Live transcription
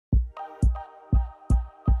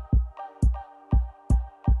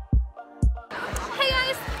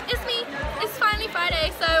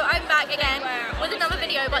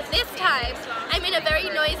video, but this time I'm in a very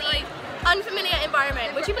noisy, unfamiliar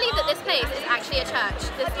environment. Would you believe that this place is actually a church?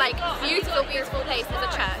 This like beautiful, beautiful place is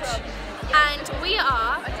a church. And we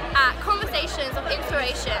are at Conversations of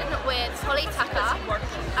Inspiration with Holly Tucker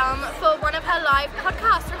for one of her live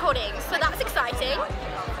podcast recordings. So that's exciting.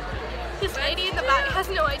 This lady in the back has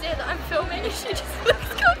no idea that I'm filming. She just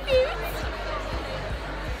looks confused.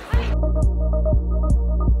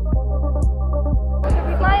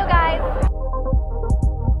 Smile, guys.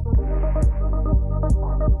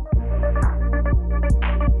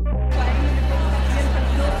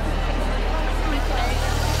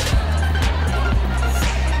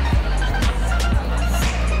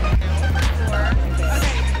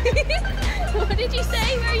 What did you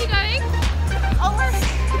say? Where are you going? Oh, we're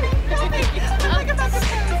like about to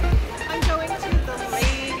pose. I'm going to the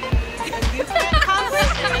ladies and youth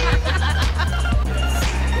conference.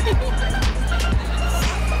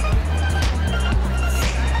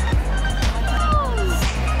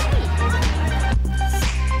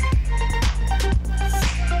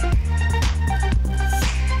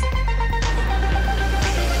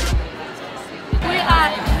 We're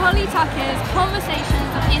at Holly Tucker's Conversations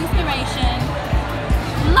of Inspiration,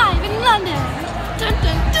 live in London. Dun,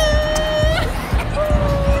 dun, dun.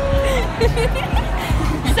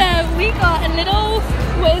 So we got a little,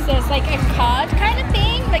 what is this, like a card kind of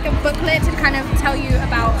thing, like a booklet to kind of tell you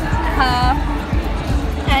about her.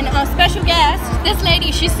 And our special guest, this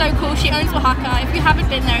lady, she's so cool. She owns Wahaca. If you haven't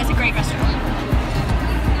been there, it's a great restaurant.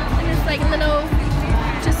 And it's like a little,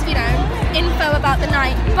 just, you know, info about the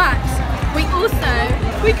night. But we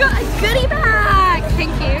got a goodie bag.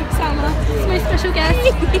 Thank you, Salma. It's my special guest.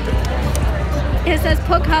 It says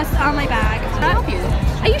podcasts are my bag. Can I help you?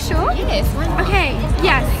 Are you sure? Yes, why not? Okay,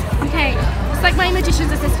 yes, okay. It's like my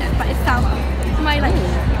magician's assistant, but it's Salma. My like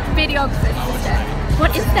videographer's assistant.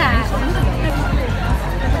 What is that?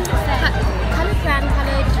 Color plan,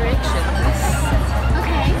 color directions.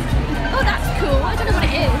 Okay. Oh, that's cool. I don't know what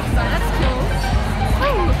it is, but that's cool.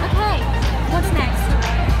 Oh, okay. What's next?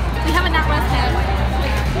 We have a NatWest here.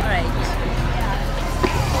 Alright.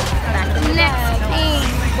 Next thing.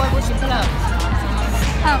 What would you pull up?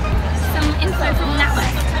 Oh, some info from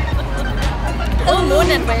NatWest. Oh, more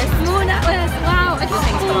NatWest. More NatWest. Wow. Okay.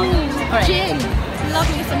 Thanks for Ooh, Alright. Gin. Love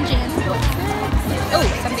me some gin. Oh,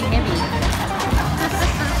 something heavy.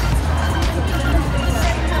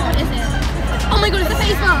 What is it? Oh my god, it's a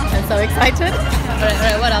face mask. I'm so excited.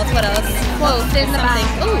 Alright, what else? Whoa, What's in the bag?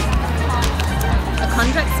 Oh, a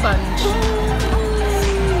contract sponge. Ooh.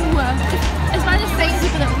 It's by the same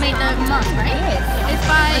people that made the mask, right? Yes. It's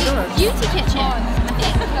by Beauty Kitchen, I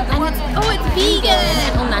think. Oh, it's vegan.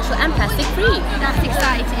 And all natural and plastic free. That's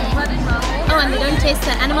exciting. Oh, and they don't taste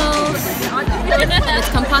the animals. And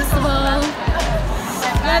it's compostable.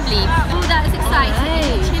 Lovely. Oh, that is exciting.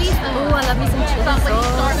 Right. Chili sauce. Oh, I love me some chili But wait,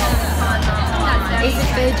 sauce. that's very Is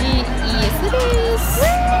it veggie? Yes, it is.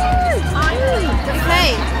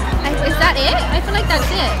 okay. Is that it? I feel like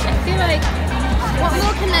that's it. I feel like What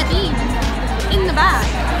more can there be in the bag?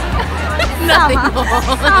 nothing more.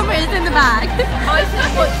 Summer is in the bag. I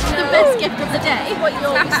think what's the best gift of the day. What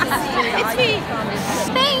you're It's me.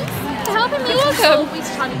 Thanks for helping me. You're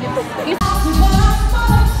welcome.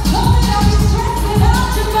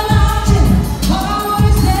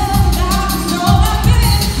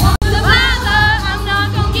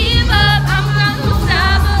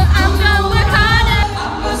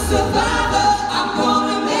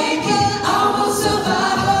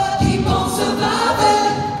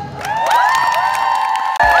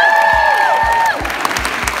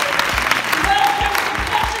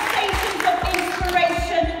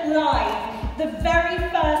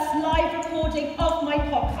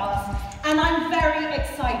 And I'm very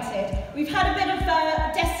excited. We've had a bit of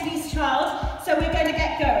Destiny's Child, so we're going to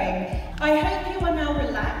get going. I hope you are now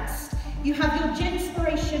relaxed, you have your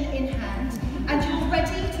Ginspiration in hand, and you're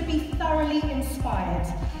ready to be thoroughly inspired.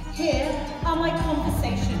 Here are my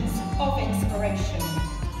conversations of inspiration.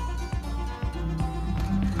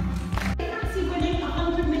 If you fancy winning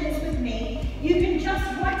 100 minutes with me, you can just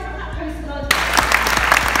write on that postcard.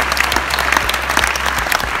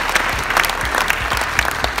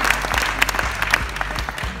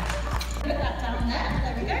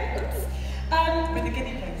 With the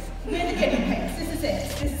guinea pigs. With the guinea pigs, this is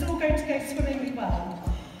it. This is all going to go swimmingly well.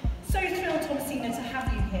 So thrilled, Thomasina, to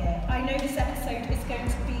have you here. I know this episode is going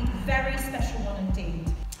to be a very special one indeed.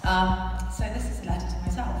 So this is a letter to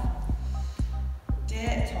myself.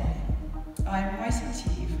 Dear Tommy, I am writing to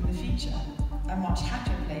you from the future, a much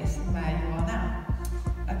happier place than where you are now.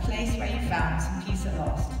 A place where you found some peace at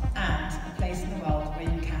last, and a place in the world where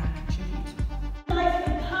you can contribute. Life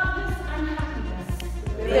with purpose and happiness.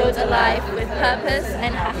 build a life with purpose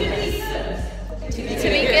and happiness. To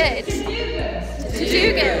be good. To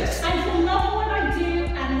do good. And to love what I do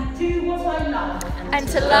and do what I love. And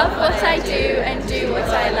to love what I do and do what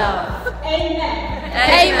I love. Amen.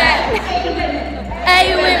 Amen.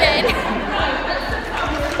 Hey women.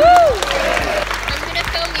 Woo! I'm gonna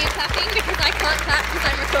film you clapping because I can't clap because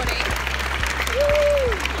I'm recording.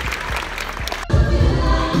 Woo!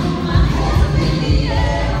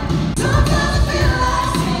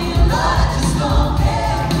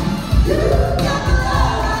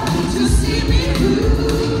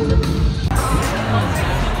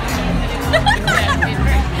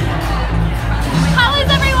 How is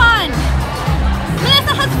everyone?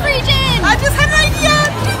 Melissa has free gin! I just had an idea!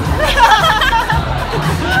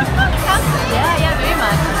 Yeah, very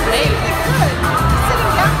much. Great. It's good.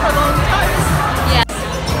 Sitting down for a long time. Yeah.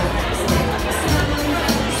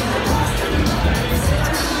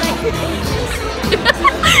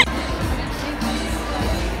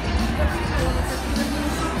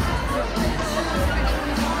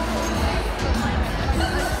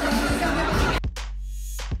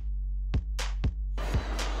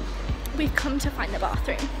 We've come to find the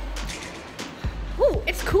bathroom. Ooh,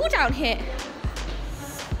 it's cool down here.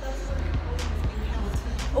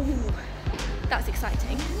 Ooh, that's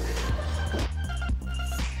exciting.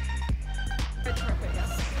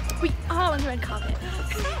 We are on the red carpet.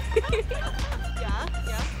 Yeah.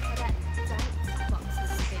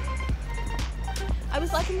 I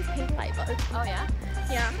was liking this pink light, but Oh yeah?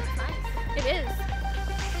 yeah, Nice. it is.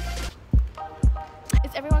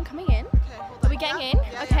 Is everyone coming in? Okay, hold Are on. we getting in?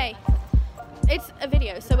 Yeah, Okay. It's a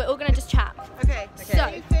video, so we're all gonna just chat. Okay. So-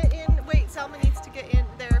 Can you fit in? Wait, Selma needs to get in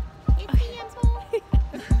there.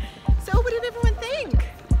 So what did everyone think?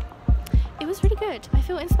 It was really good. I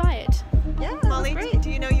feel inspired. Yeah, Molly, do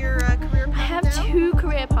you know your career path I have now? 2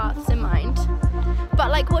 career paths in mind. But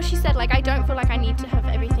like what she said, like I don't feel like I need to have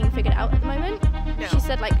everything figured out at the moment. No. She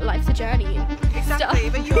said like life's a journey and Exactly,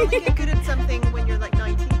 stuff. but you only get good at something when you're like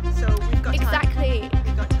 19, so we've got time. Exactly.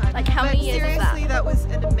 We've got time. Like, how but many years is that? seriously, that was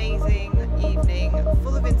an amazing evening,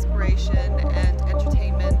 full of inspiration and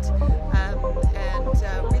entertainment, and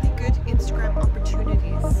really good Instagram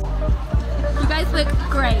opportunities. You guys look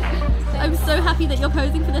great. I'm so happy that you're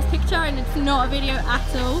posing for this picture and it's not a video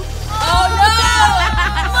at all. Oh no!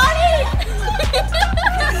 Money!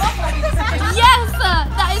 Yes!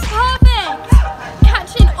 That is perfect!